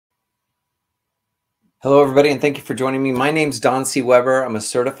Hello, everybody, and thank you for joining me. My name's Don C. Weber. I'm a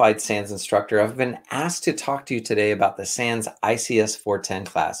certified SANS instructor. I've been asked to talk to you today about the SANS ICS 410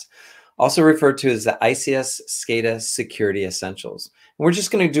 class, also referred to as the ICS SCADA Security Essentials. And we're just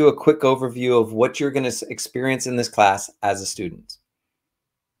going to do a quick overview of what you're going to experience in this class as a student.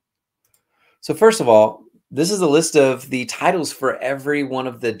 So first of all, this is a list of the titles for every one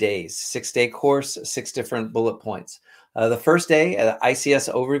of the days, 6-day course, 6 different bullet points. The first day,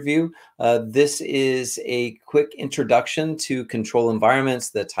 ICS overview. This is a quick introduction to control environments,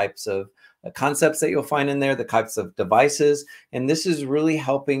 the types of concepts that you'll find in there, the types of devices. And this is really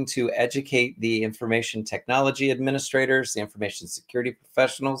helping to educate the information technology administrators, the information security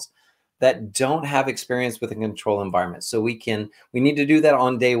professionals that don't have experience with a control environment. So we need to do that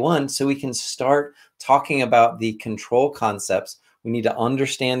on day one so we can start talking about the control concepts. We need to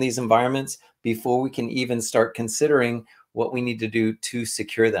understand these environments before we can even start considering what we need to do to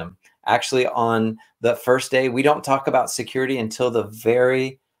secure them. Actually, on the first day, we don't talk about security until the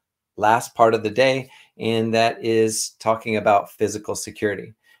very last part of the day, and that is talking about physical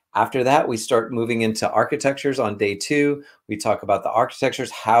security. After that, we start moving into architectures on day 2. We talk about the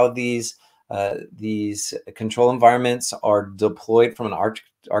architectures, how these control environments are deployed from an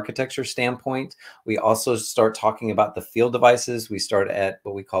architecture standpoint. We also start talking about the field devices. We start at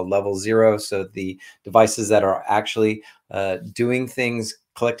what we call level 0. So the devices that are actually doing things,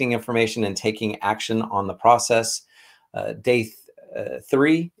 collecting information and taking action on the process. Day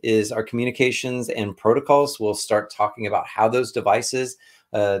 3 is our communications and protocols. We'll start talking about how those devices,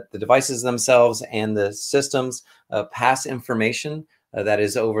 the devices themselves and the systems pass information that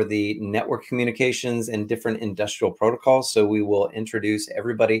is over the network communications and different industrial protocols. So we will introduce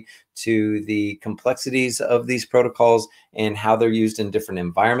everybody to the complexities of these protocols and how they're used in different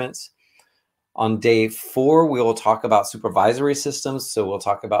environments. On day 4, we will talk about supervisory systems. So we'll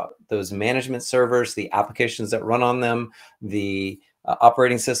talk about those management servers, the applications that run on them, the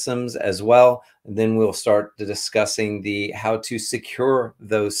operating systems as well. And then we'll start discussing how to secure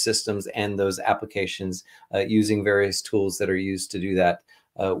those systems and those applications using various tools that are used to do that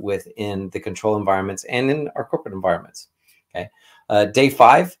within the control environments and in our corporate environments. Okay. Day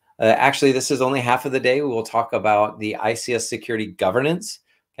 5, actually, this is only half of the day. We will talk about the ICS security governance.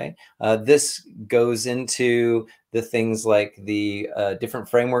 Okay. This goes into the things like the different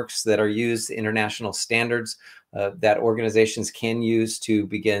frameworks that are used, international standards that organizations can use to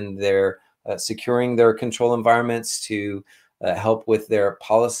begin their securing their control environments, to help with their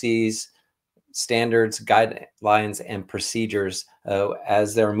policies, standards, guidelines, and procedures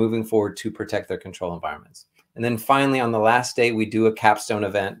as they're moving forward to protect their control environments. And then finally, on the last day, we do a capstone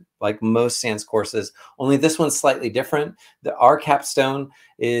event like most SANS courses, only this one's slightly different. Our capstone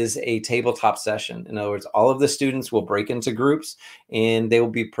is a tabletop session. In other words, all of the students will break into groups and they will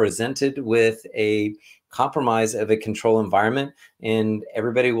be presented with a compromise of a control environment, and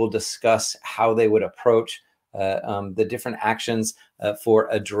everybody will discuss how they would approach the different actions for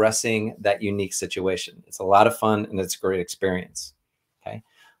addressing that unique situation. It's a lot of fun and it's a great experience. Okay.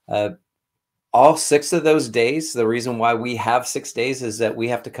 All 6 of those days, the reason why we have 6 days is that we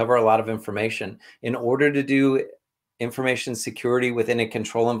have to cover a lot of information. In order to do information security within a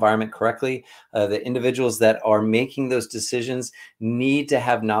control environment correctly, the individuals that are making those decisions need to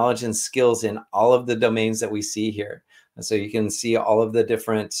have knowledge and skills in all of the domains that we see here. And so you can see all of the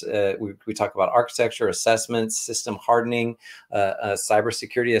different, we talk about architecture, assessments, system hardening,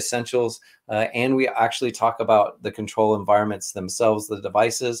 cybersecurity essentials, and we actually talk about the control environments themselves, the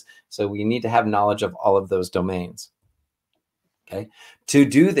devices. So we need to have knowledge of all of those domains. Okay. To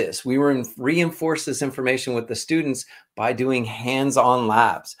do this, we reinforce this information with the students by doing hands-on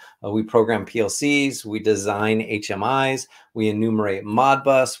labs. We program PLCs, we design HMIs, we enumerate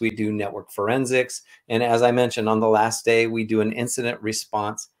Modbus, we do network forensics, and as I mentioned, on the last day, we do an incident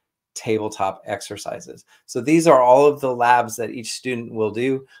response tabletop exercises. So these are all of the labs that each student will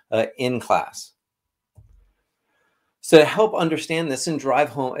do in class. So to help understand this and drive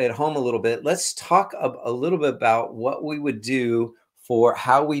home a little bit, let's talk a little bit about what we would do for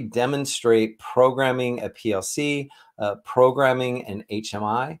how we demonstrate programming a PLC, programming an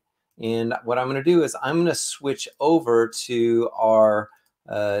HMI. And what I'm going to do is I'm going to switch over to our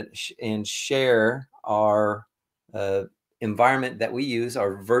and share our environment that we use,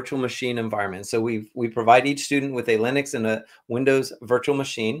 our virtual machine environment. So we provide each student with a Linux and a Windows virtual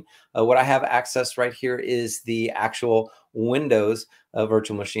machine. What I have access right here is the actual Windows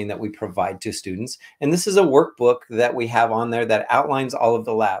virtual machine that we provide to students. And this is a workbook that we have on there that outlines all of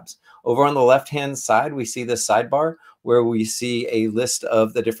the labs. Over on the left-hand side, we see the sidebar where we see a list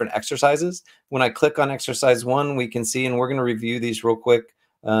of the different exercises. When I click on exercise 1, we can see, and we're going to review these real quick,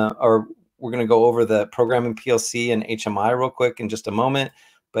 or we're going to go over the programming PLC and HMI real quick in just a moment.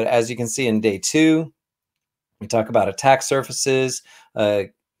 But as you can see in day 2, we talk about attack surfaces,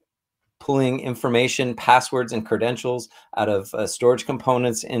 pulling information, passwords, and credentials out of storage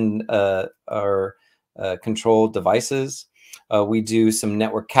components in our controlled devices. We do some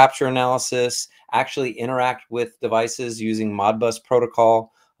network capture analysis, actually interact with devices using Modbus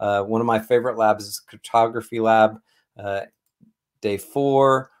protocol. One of my favorite labs is cryptography lab. Day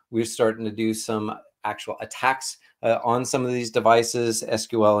 4, we're starting to do some actual attacks on some of these devices,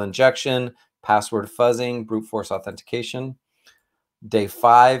 SQL injection, password fuzzing, brute force authentication. Day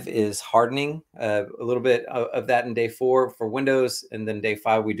 5 is hardening, a little bit of that in day 4 for Windows. And then day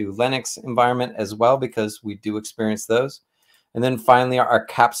 5, we do Linux environment as well, because we do experience those. And then finally, our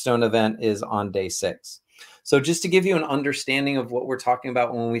capstone event is on day 6. So just to give you an understanding of what we're talking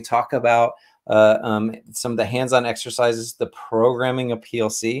about when we talk about some of the hands-on exercises, the programming of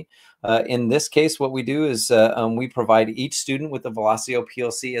PLC. In this case, what we do is we provide each student with a Velocio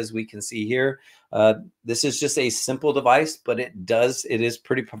PLC, as we can see here. This is just a simple device, but it is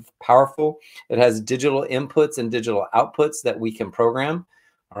pretty powerful. It has digital inputs and digital outputs that we can program.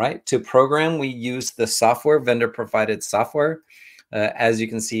 All right, to program, we use the software, vendor-provided software, as you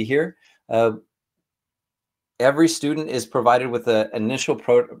can see here. Every student is provided with an initial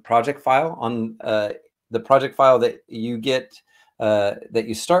project file. On the project file that you get, that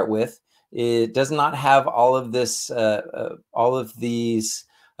you start with, it does not have all of this, all of these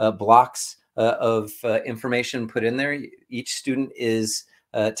blocks of information put in there. Each student is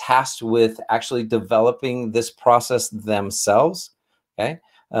tasked with actually developing this process themselves. Okay.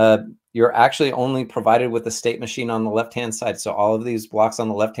 You're actually only provided with a state machine on the left-hand side. So all of these blocks on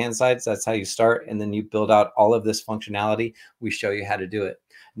the left-hand side, so that's how you start. And then you build out all of this functionality. We show you how to do it.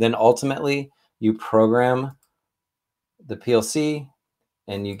 Then ultimately, you program the PLC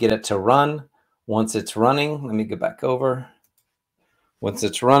and you get it to run. Once it's running, let me go back over. Once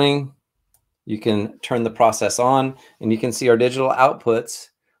it's running, you can turn the process on, and you can see our digital outputs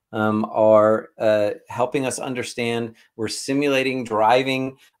are helping us understand. We're simulating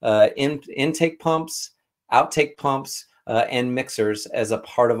driving intake pumps, outtake pumps, and mixers as a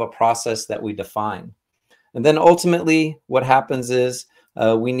part of a process that we define. And then ultimately what happens is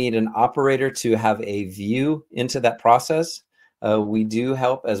we need an operator to have a view into that process. We do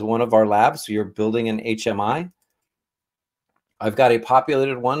help as one of our labs. So you're building an HMI. I've got a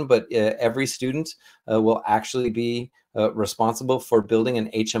populated one, but every student will actually be responsible for building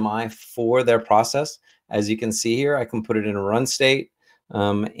an HMI for their process. As you can see here, I can put it in a run state,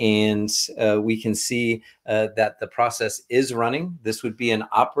 and we can see that the process is running. This would be an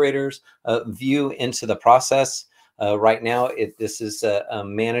operator's view into the process. Right now, this is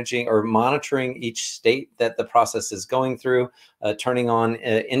managing or monitoring each state that the process is going through, turning on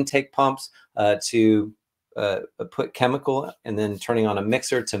intake pumps to put chemical, and then turning on a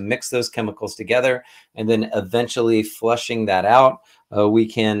mixer to mix those chemicals together, and then eventually flushing that out. We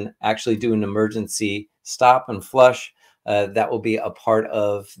can actually do an emergency stop and flush. That will be a part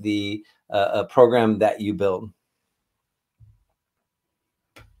of the program that you build.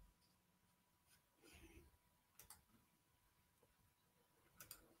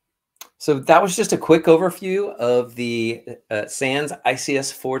 So that was just a quick overview of the SANS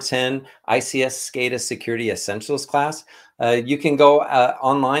ICS 410 ICS SCADA Security Essentials class. You can go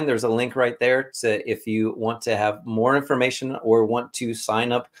online. There's a link right there if you want to have more information or want to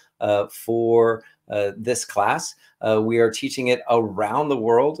sign up for this class. We are teaching it around the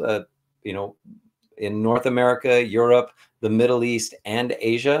world, you know, in North America, Europe, the Middle East, and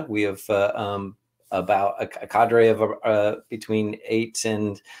Asia. We have about a cadre of between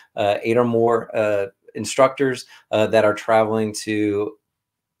 8 or more instructors that are traveling to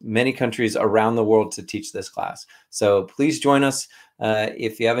many countries around the world to teach this class. So please join us.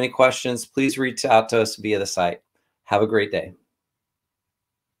 If you have any questions, please reach out to us via the site. Have a great day.